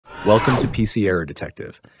Welcome to PC Error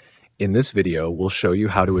Detective. In this video, we'll show you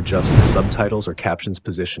how to adjust the subtitles or captions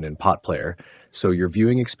position in Potplayer so your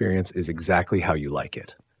viewing experience is exactly how you like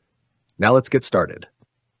it. Now let's get started.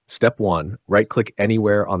 Step 1. Right-click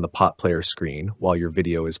anywhere on the Potplayer screen while your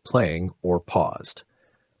video is playing or paused.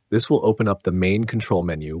 This will open up the main control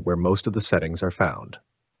menu where most of the settings are found.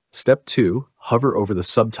 Step 2. Hover over the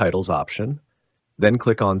Subtitles option, then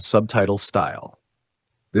click on Subtitle Style.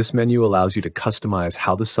 This menu allows you to customize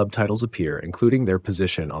how the subtitles appear, including their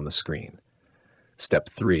position on the screen. Step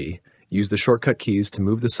 3. Use the shortcut keys to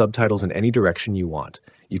move the subtitles in any direction you want.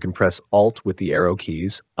 You can press Alt with the arrow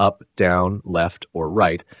keys, up, down, left, or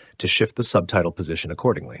right, to shift the subtitle position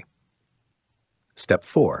accordingly. Step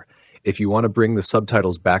 4. If you want to bring the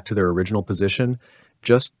subtitles back to their original position,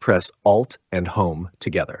 just press Alt and Home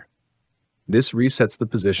together. This resets the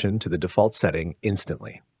position to the default setting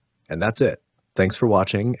instantly. And that's it. Thanks for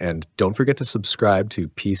watching, and don't forget to subscribe to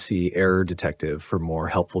PC Error Detective for more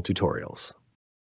helpful tutorials.